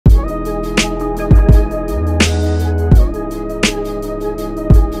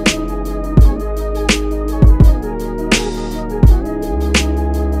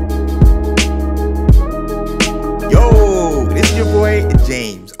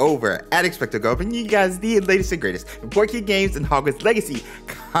over at XpectoGO, bringing you guys the latest and greatest in board game games and Hogwarts Legacy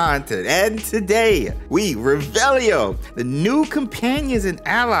content. And today, we reveal the new companions and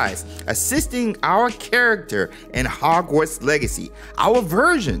allies assisting our character in Hogwarts Legacy, our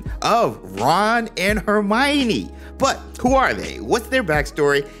version of Ron and Hermione. But who are they? What's their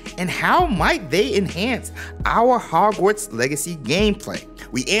backstory? And how might they enhance our Hogwarts Legacy gameplay?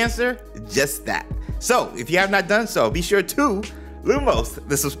 We answer just that. So if you have not done so, be sure to Lumos,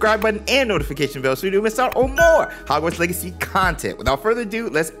 the subscribe button and notification bell so you don't miss out on more Hogwarts Legacy content. Without further ado,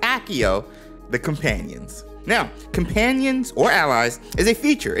 let's Accio the companions. Now, companions or allies is a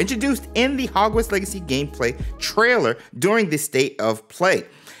feature introduced in the Hogwarts Legacy gameplay trailer during the state of play.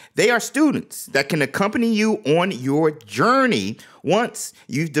 They are students that can accompany you on your journey once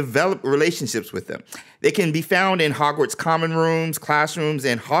you've developed relationships with them. They can be found in Hogwarts common rooms, classrooms,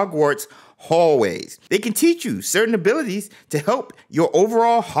 and Hogwarts hallways. They can teach you certain abilities to help your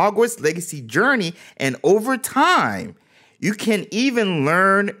overall Hogwarts Legacy journey, and over time, you can even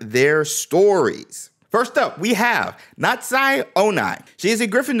learn their stories. First up, we have Natsai Onai. She is a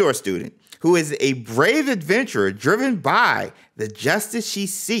Gryffindor student who is a brave adventurer driven by the justice she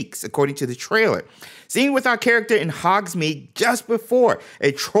seeks, according to the trailer. Seen with our character in Hogsmeade just before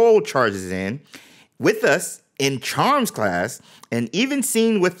a troll charges in, with us in Charms class, and even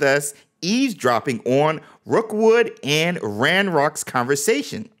seen with us eavesdropping on Rookwood and Ranrock's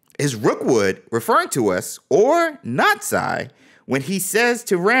conversation. Is Rookwood referring to us or Natsai when he says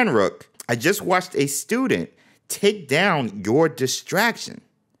to Ranrock, "I just watched a student take down your distraction"?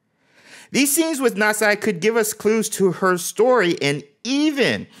 These scenes with Natsai could give us clues to her story and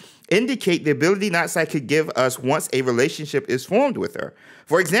even indicate the ability Natsai could give us once a relationship is formed with her.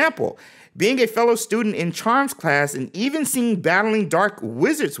 For example, being a fellow student in Charms class and even seeing battling dark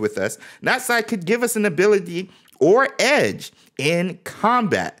wizards with us, Natsai could give us an ability or edge in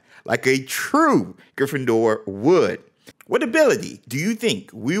combat, like a true Gryffindor would. What ability do you think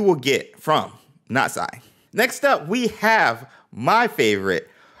we will get from Natsai? Next up, we have my favorite,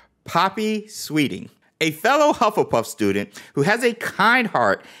 Poppy Sweeting, a fellow Hufflepuff student who has a kind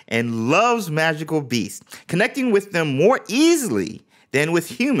heart and loves magical beasts, connecting with them more easily than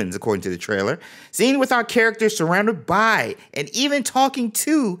with humans, according to the trailer. Seen with our characters surrounded by and even talking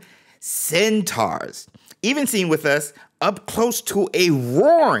to centaurs. Even seen with us up close to a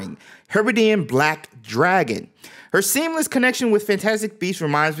roaring Hebridean black dragon. Her seamless connection with fantastic beasts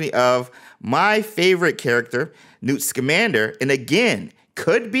reminds me of my favorite character, Newt Scamander, and again,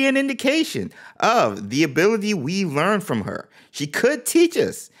 could be an indication of the ability we learn from her. She could teach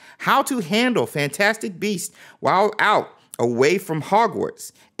us how to handle fantastic beasts while out away from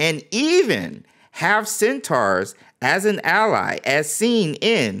Hogwarts, and even have centaurs as an ally, as seen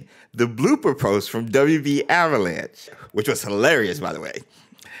in the blooper post from WB Avalanche, which was hilarious, by the way.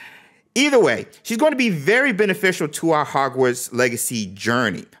 Either way, she's going to be very beneficial to our Hogwarts Legacy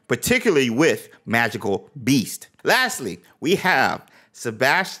journey, particularly with magical beast. Lastly, we have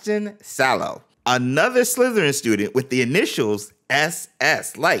Sebastian Sallow, another Slytherin student with the initials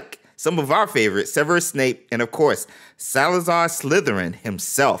SS, like some of our favorites, Severus Snape, and of course, Salazar Slytherin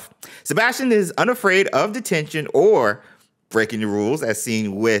himself. Sebastian is unafraid of detention or breaking the rules, as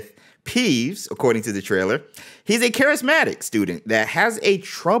seen with Peeves, according to the trailer. He's a charismatic student that has a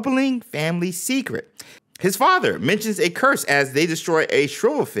troubling family secret. His father mentions a curse as they destroy a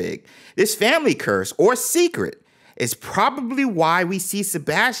Shrivelfig. This family curse or secret is probably why we see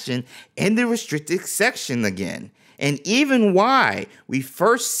Sebastian in the restricted section again, and even why we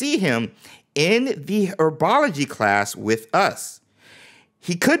first see him in the herbology class with us.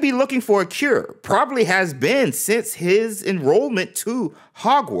 He could be looking for a cure, probably has been since his enrollment to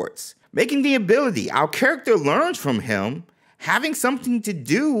Hogwarts, making the ability our character learns from him having something to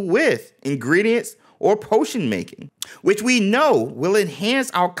do with ingredients or potion making, which we know will enhance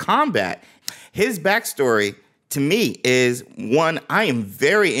our combat. His backstory to me is one I am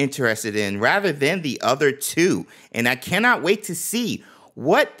very interested in rather than the other two, and I cannot wait to see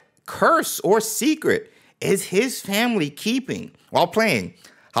what curse or secret is his family keeping while playing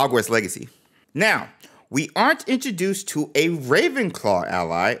Hogwarts Legacy. Now, we aren't introduced to a Ravenclaw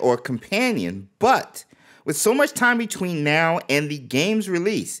ally or companion, but with so much time between now and the game's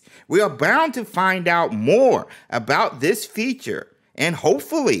release, we are bound to find out more about this feature and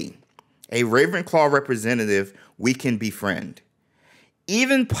hopefully a Ravenclaw representative we can befriend.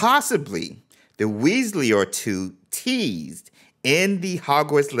 Even possibly the Weasley or two teased in the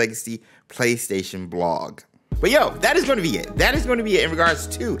Hogwarts Legacy PlayStation blog. But yo, that is going to be it. That is going to be it in regards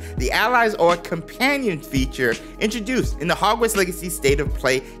to the allies or companion feature introduced in the Hogwarts Legacy State of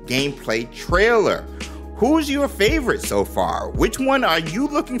Play gameplay trailer. Who's your favorite so far? Which one are you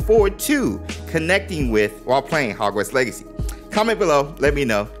looking forward to connecting with while playing Hogwarts Legacy? Comment below, let me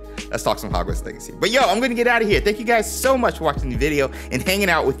know. Let's talk some Hogwarts Legacy. But yo, I'm gonna get out of here. Thank you guys so much for watching the video and hanging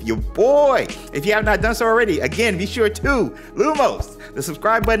out with your boy. If you have not done so already, again, be sure to Lumos, the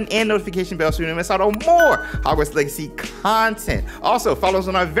subscribe button and notification bell so you don't miss out on more Hogwarts Legacy content. Also, follow us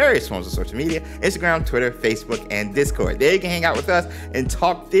on our various forms of social media, Instagram, Twitter, Facebook, and Discord. There you can hang out with us and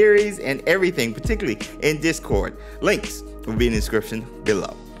talk theories and everything, particularly in Discord. Links will be in the description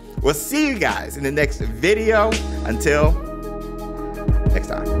below. We'll see you guys in the next video. Until next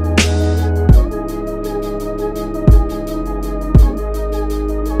time.